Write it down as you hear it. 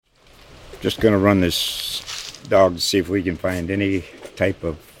Just going to run this dog to see if we can find any type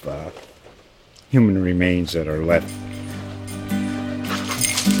of human remains that are left.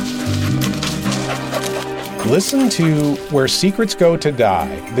 Listen to Where Secrets Go to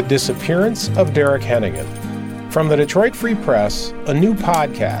Die, The Disappearance of Derek Hennigan. From the Detroit Free Press, a new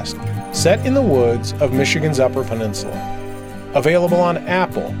podcast set in the woods of Michigan's Upper Peninsula. Available on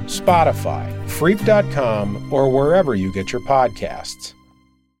Apple, Spotify, Freep.com, or wherever you get your podcasts.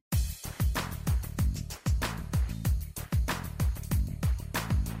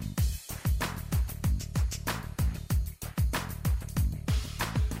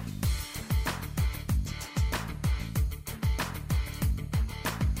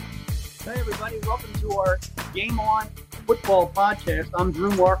 Hey everybody, welcome to our GameOn football podcast. I'm Drew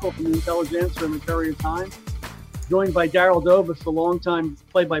Markol from the Intelligencer and the Courier Times, joined by Daryle Dobos, the longtime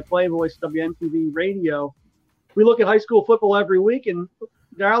play-by-play voice of WNPV Radio. We look at high school football every week, and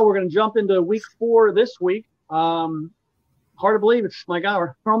Daryle, we're going to jump into week 4 this week. Hard to believe it's, my God,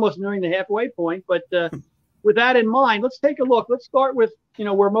 we're almost nearing the halfway point, but with that in mind, let's take a look. Let's start with,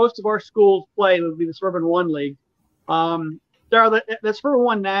 where most of our schools play, would be the Suburban 1 League. Daryle, that's for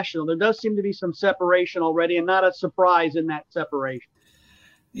one national. There does seem to be some separation already, and not a surprise in that separation.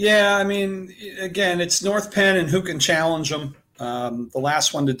 Yeah, I mean, again, it's North Penn and who can challenge them. The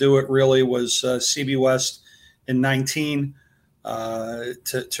last one to do it really was CB West in 19.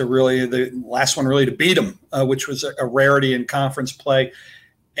 To really the last one really to beat them, which was a rarity in conference play,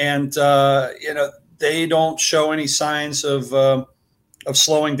 and they don't show any signs of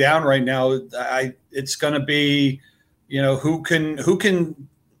slowing down right now. It's going to be. Who can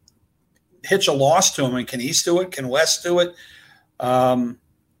hitch a loss to him? And can East do it? Can West do it?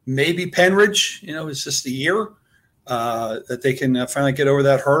 Maybe Penridge, is this the year that they can finally get over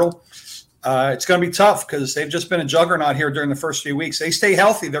that hurdle? It's going to be tough because they've just been a juggernaut here during the first few weeks. They stay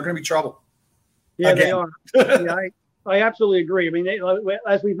healthy, they're going to be trouble. Yeah, again. They are. Yeah, I absolutely agree. I mean,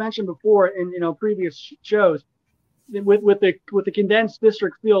 as we've mentioned before in previous shows, with the condensed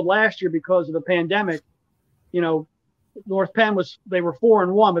district field last year because of the pandemic, North Penn they were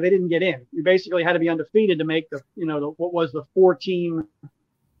 4-1, but they didn't get in. You basically had to be undefeated to make the what was the 4-team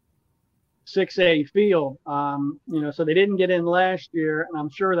 6A field. So they didn't get in last year, and I'm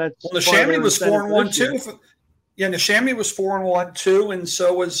sure that's. Well, Neshaminy was 4-1 too. Neshaminy was 4-1 too, and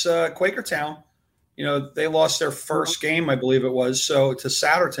so was Quakertown. They lost their first game, I believe it was, so to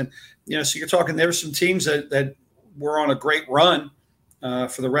Souderton. So you're talking there were some teams that were on a great run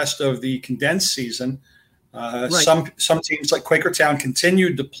for the rest of the condensed season. Right. Some teams like Quakertown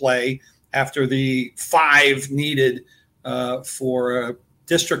continued to play after the 5 needed for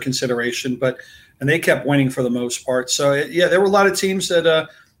district consideration, and they kept winning for the most part. So there were a lot of teams that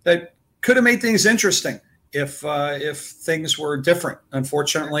could have made things interesting if things were different.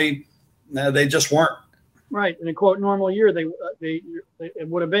 Unfortunately, they just weren't. Right, in a quote normal year, they it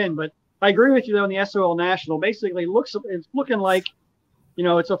would have been. But I agree with you though. In the SOL National, basically it's looking like.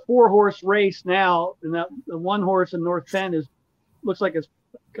 It's a 4-horse race now, and that the 1 horse in North Penn looks like it's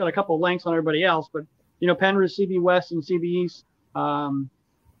got a couple of lengths on everybody else. But Penrith, CB West, and CB East are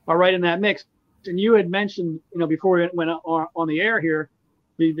right in that mix. And you had mentioned, before we went on the air here,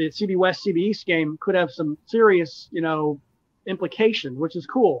 the CB West, CB East game could have some serious, implications, which is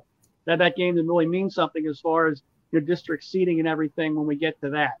cool. That game didn't really mean something as far as your district seating and everything when we get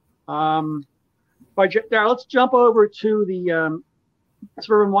to that. Daryle, let's jump over to the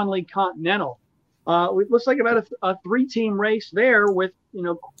Suburban 1 League Continental. It looks like about a 3-team race there with,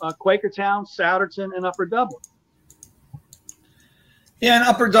 Quakertown, Souderton, and Upper Dublin. Yeah, and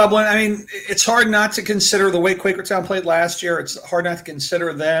Upper Dublin, I mean, it's hard not to consider the way Quakertown played last year. It's hard not to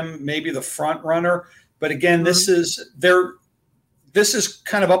consider them maybe the front runner. But again, this is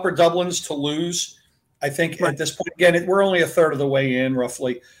kind of Upper Dublin's to lose, I think, at this point. Again, we're only a third of the way in,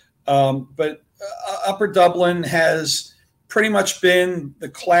 roughly. But Upper Dublin has pretty much been the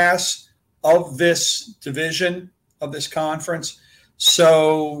class of this division, of this conference.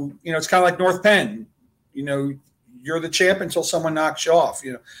 So, it's kind of like North Penn. You're the champ until someone knocks you off,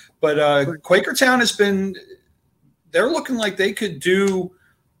 But Quakertown they're looking like they could do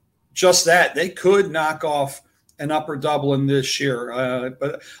just that. They could knock off an Upper Dublin this year.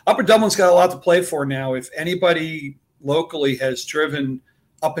 But Upper Dublin's got a lot to play for now. If anybody locally has driven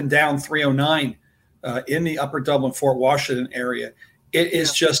up and down 309, in the Upper Dublin, Fort Washington area. It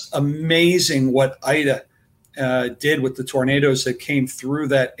is just amazing what Ida did with the tornadoes that came through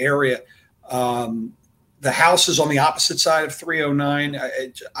that area. The house is on the opposite side of 309.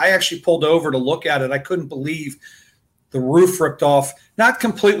 I actually pulled over to look at it. I couldn't believe the roof ripped off, not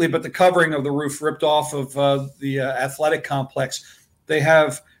completely, but the covering of the roof ripped off of the athletic complex. They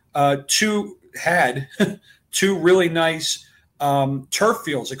have two really nice turf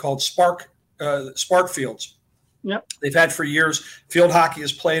fields. They're called Spark fields. Yep. They've had for years. Field hockey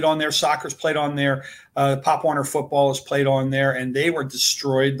is played on there. Soccer's played on there. Pop Warner football is played on there, and they were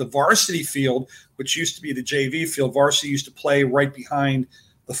destroyed. The varsity field, which used to be the JV field, varsity used to play right behind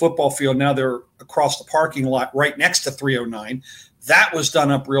the football field. Now they're across the parking lot right next to 309. That was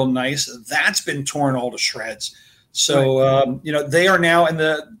done up real nice. That's been torn all to shreds. So, they are now in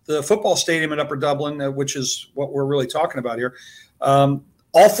the football stadium in Upper Dublin, which is what we're really talking about here. All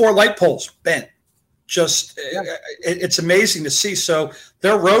 4 light poles bent. It's amazing to see. So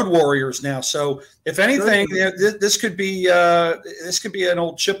they're road warriors now. So if anything, this could be an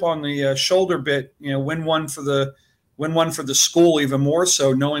old chip on the shoulder bit. Win one for the school, even more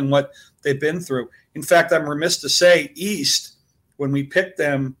so, knowing what they've been through. In fact, I'm remiss to say East, when we picked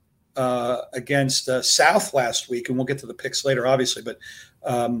them against South last week, and we'll get to the picks later, obviously, but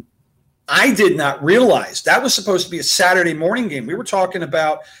I did not realize that was supposed to be a Saturday morning game. We were talking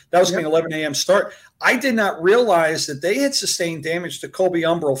about that was going to be an 11 a.m. start. I did not realize that they had sustained damage to Colby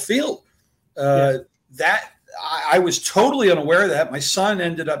Umbrell Field. That I was totally unaware of that. My son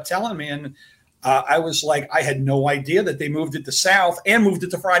ended up telling me, and I was like, I had no idea that they moved it to South and moved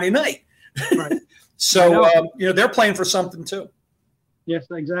it to Friday night. Right. So they're playing for something too. Yes,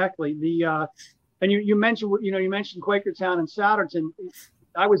 exactly. And you mentioned Quakertown and Souderton.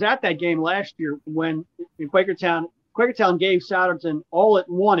 I was at that game last year when Quakertown gave Souderton all it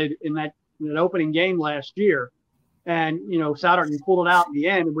wanted in that opening game last year, and Souderton pulled it out in the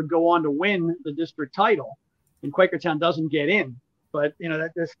end and would go on to win the district title, and Quakertown doesn't get in. But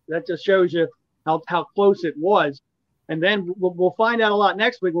that just shows you how close it was. And then we'll find out a lot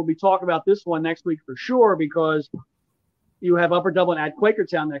next week. We'll be talking about this one next week for sure, because you have Upper Dublin at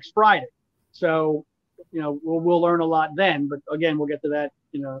Quakertown next Friday. So we'll learn a lot then. But again, we'll get to that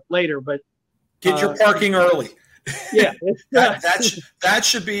later. But get your parking early. Yeah, that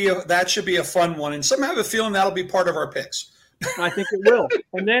should be a fun one, and some have a feeling that'll be part of our picks. I think it will.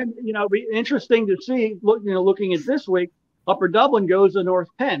 And then it'll be interesting to see. Looking at this week, Upper Dublin goes to North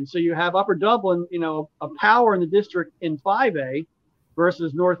Penn, so you have Upper Dublin, a power in the district in 5A,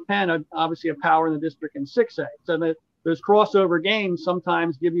 versus North Penn, obviously a power in the district in 6A. So that those crossover games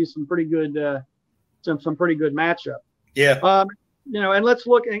sometimes give you some pretty good some pretty good matchup. Yeah. And let's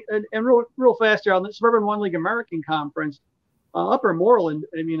look and real fast here on the Suburban One League American Conference. Upper Moreland,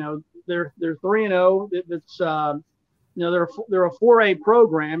 they're 3-0. It's they're a 4A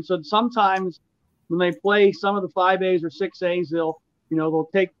program, so sometimes when they play some of the 5As or 6As, they'll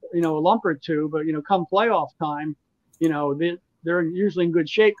take a lump or two, but come playoff time, they're usually in good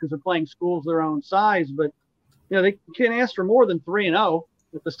shape because they're playing schools their own size. But they can't ask for more than 3-0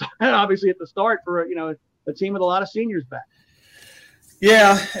 at the start. Obviously, at the start for a team with a lot of seniors back.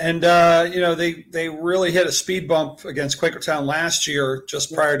 Yeah, and they really hit a speed bump against Quakertown last year,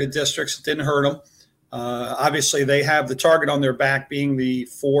 just prior to districts. It didn't hurt them. Obviously, they have the target on their back, being the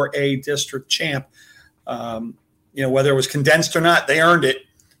 4A district champ. Whether it was condensed or not, they earned it.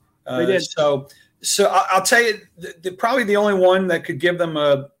 They did. So I'll tell you, probably the only one that could give them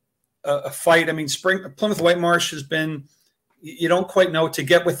a fight. I mean, Plymouth Whitemarsh has been. You don't quite know what to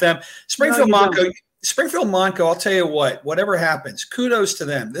get with them. Springfield Montco, I'll tell you whatever happens, kudos to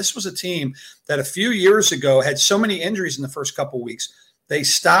them. This was a team that a few years ago had so many injuries in the first couple of weeks. They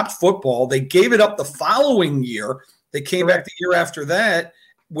stopped football. They gave it up the following year. They came back the year after that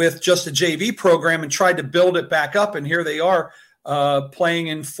with just a JV program and tried to build it back up. And here they are playing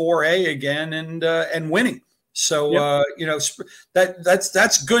in 4A again and winning. So,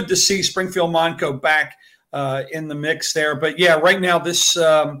 that's good to see Springfield Montco back in the mix there. But, yeah, right now this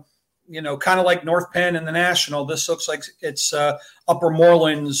kind of like North Penn in the National, this looks like it's Upper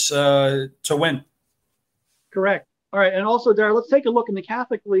Moreland's to win. Correct. All right. And also, Daryle, let's take a look in the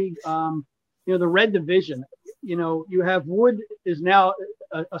Catholic League, the red division. You have Wood is now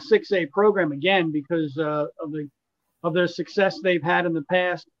a 6A program again because of their success they've had in the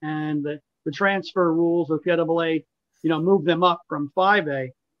past, and the transfer rules of PIAA, move them up from 5A.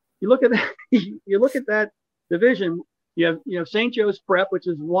 You look at that division. You have St. Joe's Prep, which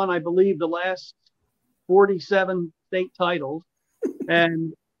has won, I believe, the last 47 state titles.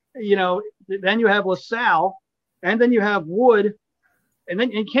 And, then you have LaSalle, and then you have Wood, and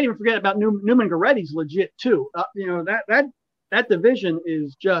then you can't even forget about Newman Goretti's legit too. That division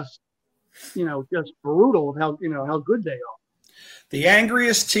is just brutal of how good they are. The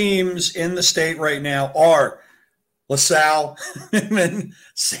angriest teams in the state right now are LaSalle,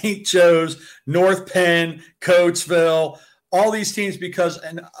 St. Joe's, North Penn, Coatesville, all these teams, because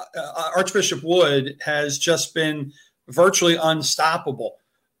Archbishop Wood has just been virtually unstoppable.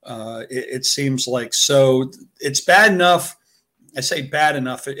 It seems like. So it's bad enough. I say bad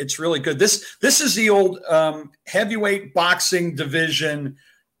enough. It's really good. This is the old heavyweight boxing division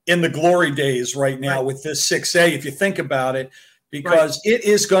in the glory days right now with this 6A, if you think about it, because it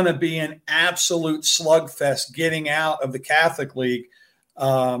is going to be an absolute slugfest getting out of the Catholic League.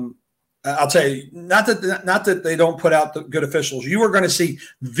 I'll tell you, not that they don't put out the good officials. You are going to see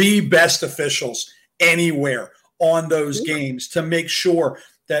the best officials anywhere on those games to make sure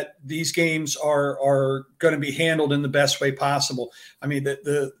that these games are going to be handled in the best way possible. I mean,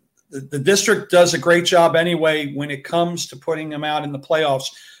 the district does a great job anyway when it comes to putting them out in the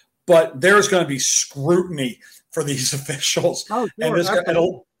playoffs, but there's going to be scrutiny for these officials and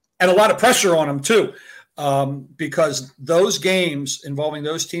a lot of pressure on them too. Because those games involving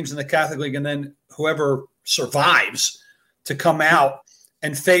those teams in the Catholic League and then whoever survives to come out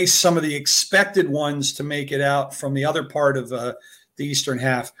and face some of the expected ones to make it out from the other part of the Eastern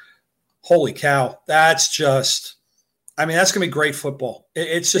half. Holy cow. That's going to be great football.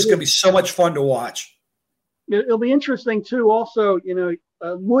 It's just going to be so much fun to watch. It'll be interesting too. Also,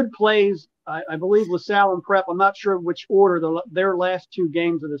 Wood plays, I believe, LaSalle and Prep. I'm not sure which order their last two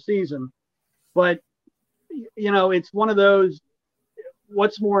games of the season, but it's one of those,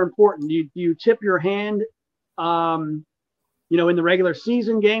 what's more important? Do you tip your hand, in the regular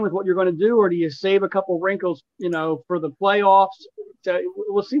season game with what you're going to do, or do you save a couple wrinkles, for the playoffs?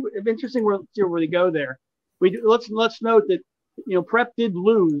 We'll see. It's interesting. We'll see where they go there. Let's note that, Prep did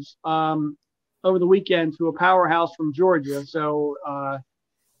lose over the weekend to a powerhouse from Georgia. So,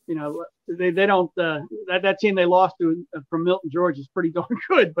 they don't, that team they lost to from Milton, Georgia is pretty darn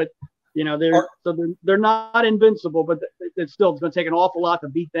good, but they're not invincible, but it's going to take an awful lot to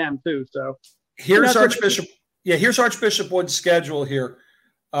beat them too. So here's Archbishop. Here's Archbishop Wood's schedule here.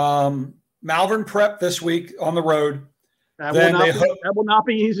 Malvern Prep this week on the road. That will not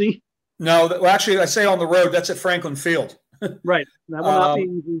be easy. No, actually, I say on the road. That's at Franklin Field. Right. That will not be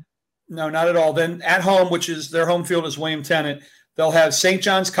easy. No, not at all. Then at home, which is their home field is William Tennant. They'll have St.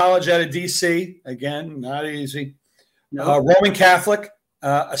 John's College out of DC. Again, not easy. No. Roman Catholic.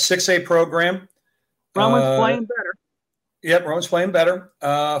 A 6A program. Roman's playing better. Yep, Roman's playing better.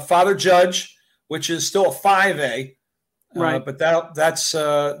 Father Judge, which is still a 5A, right? But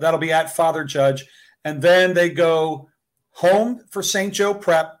that'll be at Father Judge, and then they go home for St. Joe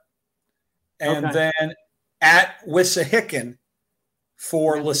Prep, and then at Wissahickon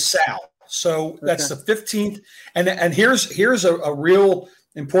for LaSalle. So that's the 15th, and here's a real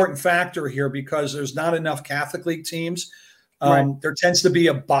important factor here because there's not enough Catholic League teams. There tends to be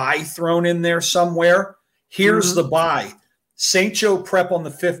a bye thrown in there somewhere. Here's the bye. St. Joe Prep on the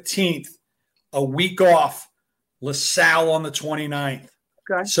 15th, a week off, LaSalle on the 29th.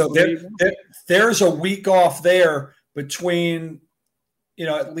 Okay. So there's a week off there between,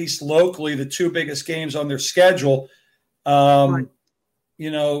 at least locally, the two biggest games on their schedule.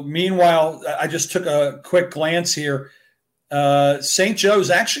 Meanwhile, I just took a quick glance here. St. Joe's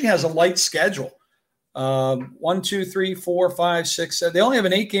actually has a light schedule. 1, 2, 3, 4, 5, 6, 7. They only have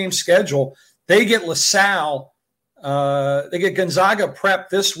an 8-game schedule. They get LaSalle. They get Gonzaga Prep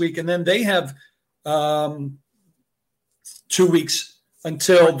this week, and then they have 2 weeks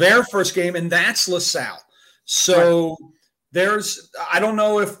until their first game, and that's LaSalle. So I don't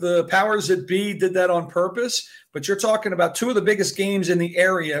know if the powers that be did that on purpose, but you're talking about two of the biggest games in the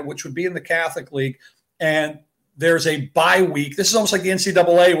area, which would be in the Catholic League, and there's a bye week. This is almost like the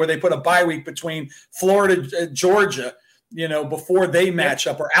NCAA where they put a bye week between Florida, Georgia, before they match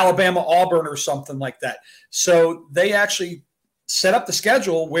up, or Alabama, Auburn, or something like that. So they actually set up the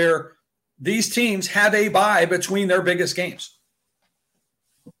schedule where these teams have a bye between their biggest games.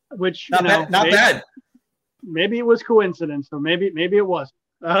 Which not bad. Maybe it was coincidence, or maybe it wasn't.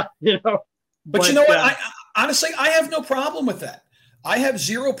 But you know what? Honestly, I have no problem with that. I have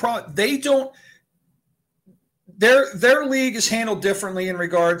zero problem. They don't. Their league is handled differently in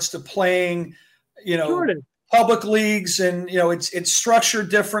regards to playing, public leagues, and it's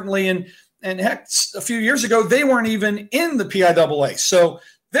structured differently. And heck, a few years ago they weren't even in the PIAA, so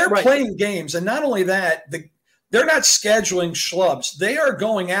they're playing games. And not only that, they're not scheduling schlubs. They are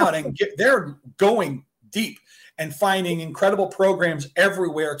going out and they're going deep and finding incredible programs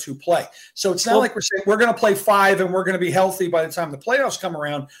everywhere to play. So it's not like we're saying we're going to play 5 and we're going to be healthy by the time the playoffs come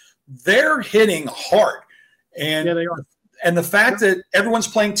around. They're hitting hard. And they are. And the fact that everyone's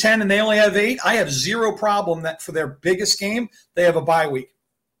playing 10 and they only have 8, I have zero problem that for their biggest game, they have a bye week.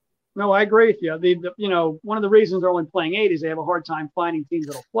 No, I agree with you. One of the reasons they're only playing 8 is they have a hard time finding teams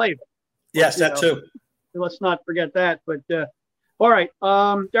that'll play them. Yes, that too. Let's not forget that. But all right,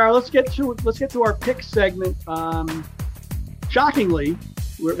 Daryle, let's get to our pick segment. Shockingly,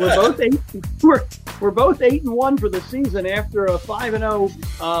 We're both 8. We're both 8-1 for the season after a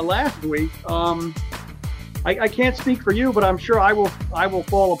 5-0 last week. I can't speak for you, but I'm sure I will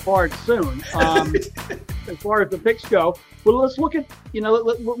fall apart soon. As far as the picks go, well, let's look at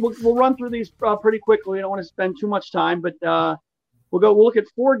we'll run through these pretty quickly. I don't want to spend too much time, but we'll look at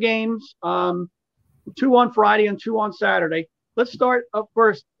 4 games, 2 on Friday and 2 on Saturday. Let's start up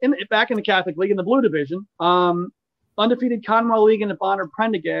first back in the Catholic League in the Blue Division. Undefeated Conwell-Egan at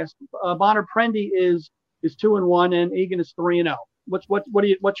Bonner-Prendie. Bonner-Prendie is 2-1 and Egan is 3-0.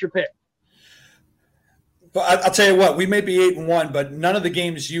 What's your pick? Well, I'll tell you what, we may be 8-1, but none of the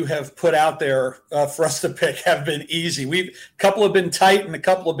games you have put out there for us to pick have been easy. A couple have been tight and a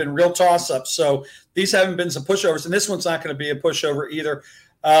couple have been real toss-ups. So these haven't been some pushovers, and this one's not going to be a pushover either.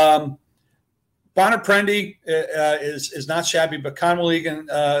 Bonner-Prendie is not shabby, but Conwell-Egan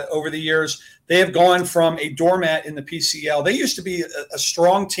over the years, they have gone from a doormat in the PCL. They used to be a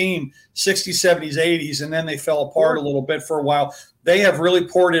strong team, 60s, 70s, 80s, and then they fell apart a little bit for a while. They have really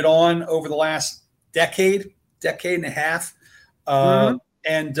poured it on over the last decade and a half.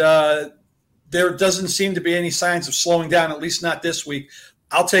 And there doesn't seem to be any signs of slowing down, at least not this week.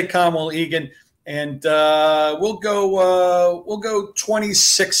 I'll take Conwell-Egan, and we'll go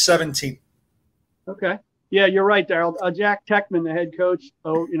 26-17. Okay. Yeah, you're right, Daryle. Jack Techman, the head coach,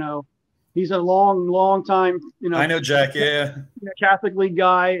 he's a long time, I know Jack, yeah. Catholic League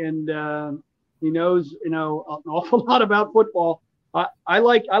guy, and he knows, an awful lot about football. I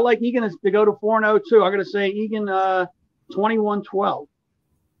like Egan to go to 4-0 too. I'm going to say Egan 21-12. All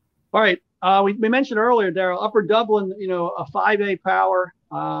right. We mentioned earlier, Daryle, Upper Dublin, a 5A power.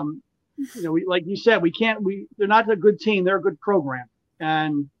 Like you said, they're not a good team. They're a good program.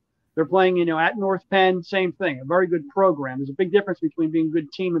 And they're playing, at North Penn, same thing, a very good program. There's a big difference between being a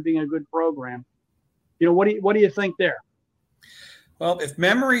good team and being a good program. What do you think there? Well, if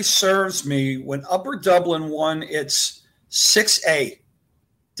memory serves me, when Upper Dublin won its 6A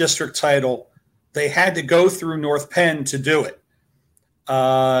district title, they had to go through North Penn to do it.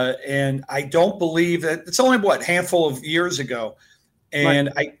 And I don't believe that it's only a handful of years ago.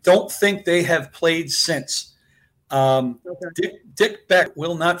 And right. I don't think they have played since. Okay. Dick Beck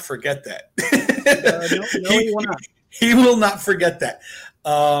will not forget that. He will not forget that.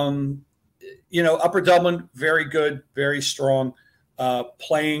 Upper Dublin, very good, very strong,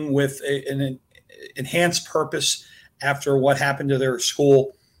 playing with an enhanced purpose after what happened to their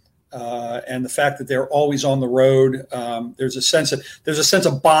school, and the fact that they're always on the road. There's a sense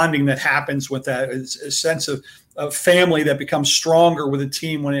of bonding that happens with that. It's a sense of family that becomes stronger with a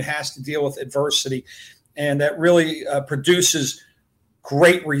team when it has to deal with adversity, and that really produces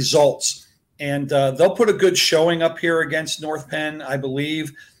great results. And they'll put a good showing up here against North Penn, I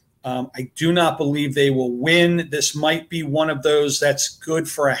believe. I do not believe they will win. This might be one of those that's good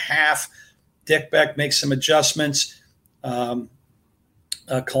for a half. Dick Beck makes some adjustments.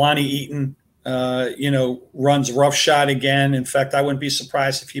 Kalani Eaton, runs roughshod again. In fact, I wouldn't be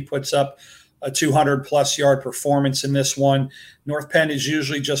surprised if he puts up a 200-plus yard performance in this one. North Penn is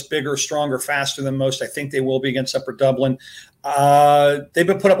usually just bigger, stronger, faster than most. I think they will be against Upper Dublin. They've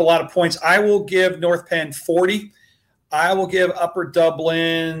been put up a lot of points. I will give North Penn 40. I will give Upper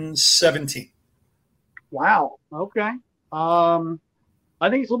Dublin 17. Wow. Okay. I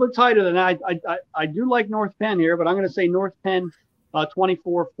think it's a little bit tighter than that. I do like North Penn here, but I'm going to say North Penn 24-14.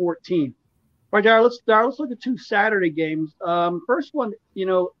 All right, Daryle, let's look at 2 Saturday games. First one,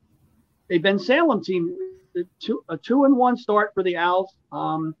 a Bensalem team, a 2-1 start for the Owls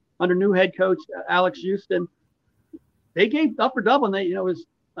under new head coach Alex Houston. They gave Upper Dublin, I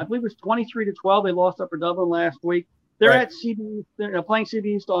believe it was 23-12. They lost Upper Dublin last week. They're right. At CB. They're playing CB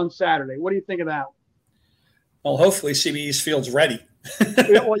East on Saturday. What do you think of that? Well, hopefully CB East field's ready.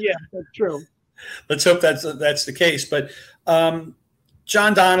 Yeah, that's true. Let's hope that's the case. But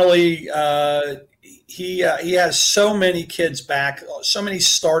John Donnelly, he has so many kids back, so many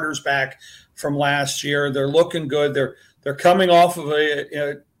starters back from last year. They're looking good. They're coming off of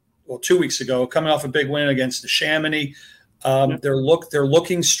 2 weeks ago, coming off a big win against the Chamonix. They're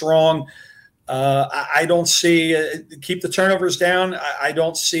looking strong. I don't see keep the turnovers down. I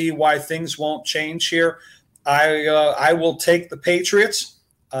don't see why things won't change here. I will take the Patriots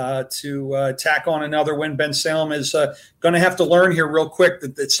to tack on another win. Bensalem is going to have to learn here real quick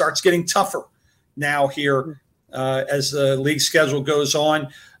that it starts getting tougher now here as the league schedule goes on.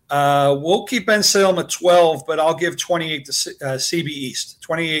 We'll keep Bensalem at 12, but I'll give 28 to CB East,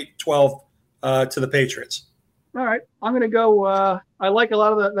 28-12 to the Patriots. All right, I'm going to go. I like a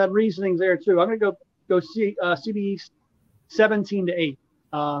lot of that reasoning there too. I'm going to go CB East 17-8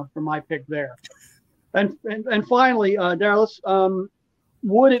 for my pick there. And finally, Daryle,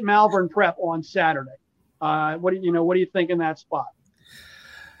 Wood at Malvern Prep on Saturday. What do you think in that spot?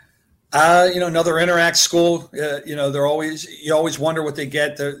 Another Interact school. You always wonder what they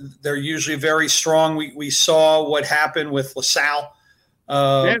get. They're usually very strong. We saw what happened with LaSalle.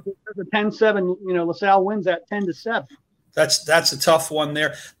 There's a 10-7. LaSalle wins at 10-7. That's a tough one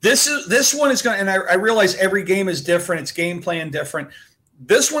there. This one is going, and I realize every game is different. It's game plan different.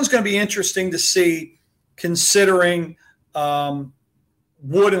 This one's going to be interesting to see, considering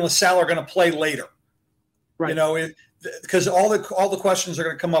Wood and LaSalle are going to play later. Right. Because all the questions are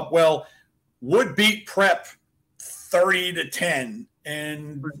going to come up. Well, Wood beat Prep 30-10,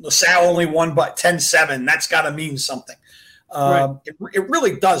 and LaSalle only won by 10-7. That's got to mean something. Right. It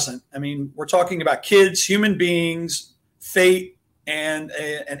really doesn't. I mean, we're talking about kids, human beings, fate, and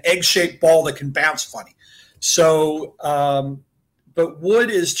an egg-shaped ball that can bounce funny. So, but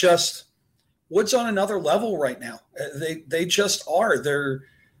Wood's on another level right now. They just are.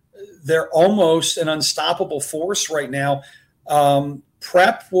 They're almost an unstoppable force right now.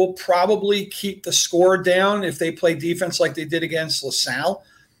 Prep will probably keep the score down if they play defense like they did against LaSalle.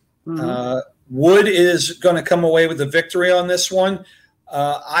 Mm-hmm. Wood is going to come away with the victory on this one.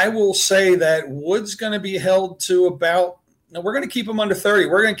 I will say that Wood's going to be held to about – we're going to keep them under 30.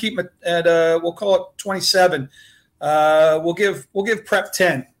 We're going to keep them at we'll call it 27. We'll give Prep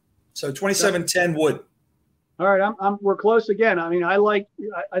 10. So 27-10 Wood. All right, we're close again. I mean, I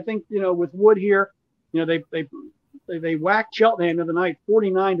think with Wood here, they whacked Cheltenham the other night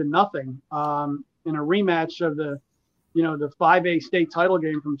 49-0 in a rematch of the 5A state title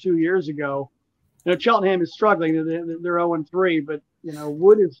game from 2 years ago. Cheltenham is struggling; they're 0-3, but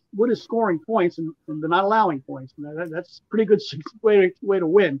Wood is scoring points and they're not allowing points. That's a pretty good way to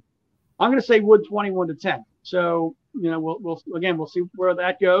win. I'm going to say Wood 21-10. So we'll see where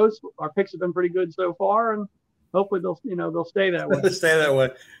that goes. Our picks have been pretty good so far, and hopefully they'll stay that way. Stay that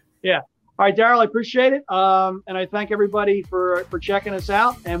way. Yeah. All right, Daryle, I appreciate it. And I thank everybody for checking us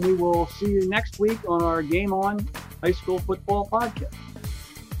out. And we will see you next week on our Game On High School Football Podcast.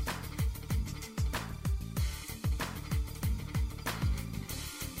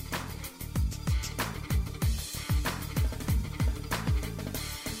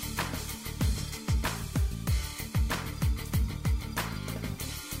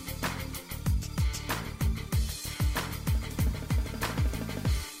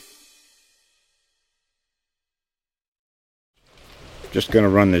 Just going to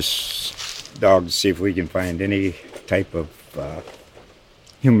run this dog to see if we can find any type of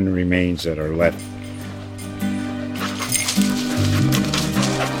human remains that are left.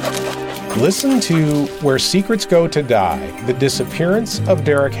 Listen to Where Secrets Go to Die, The Disappearance of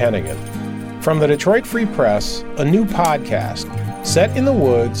Derek Hennigan. From the Detroit Free Press, a new podcast set in the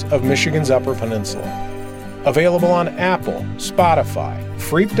woods of Michigan's Upper Peninsula. Available on Apple, Spotify,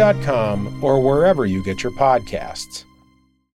 Freep.com, or wherever you get your podcasts.